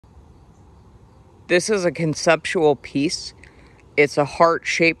This is a conceptual piece. It's a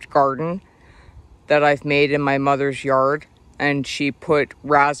heart-shaped garden that I've made in my mother's yard, and she put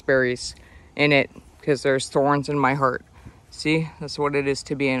raspberries in it because there's thorns in my heart. See, that's what it is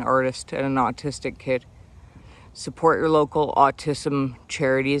to be an artist and an autistic kid. Support your local autism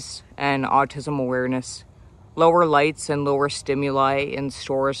charities and autism awareness. Lower lights and lower stimuli in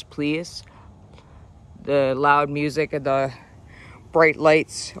stores, please. The loud music and the bright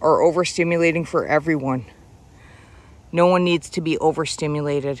lights are overstimulating for everyone. No one needs to be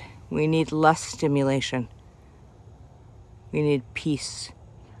overstimulated. We need less stimulation. We need peace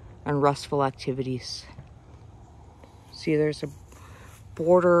and restful activities. See, there's a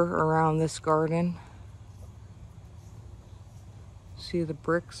border around this garden. See the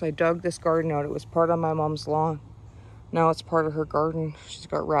bricks? I dug this garden out. It was part of my mom's lawn. Now it's part of her garden. She's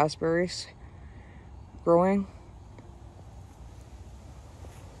got raspberries growing.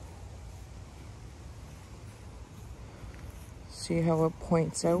 See how it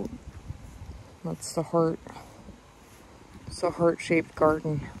points out? That's the heart. It's a heart-shaped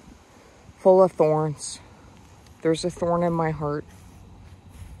garden full of thorns. There's a thorn in my heart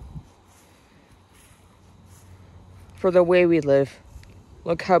for the way we live.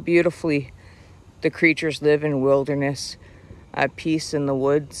 Look how beautifully the creatures live in wilderness, at peace in the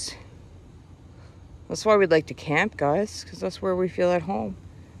woods. That's why we'd like to camp, guys, because that's where we feel at home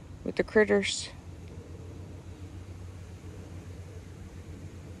with the critters.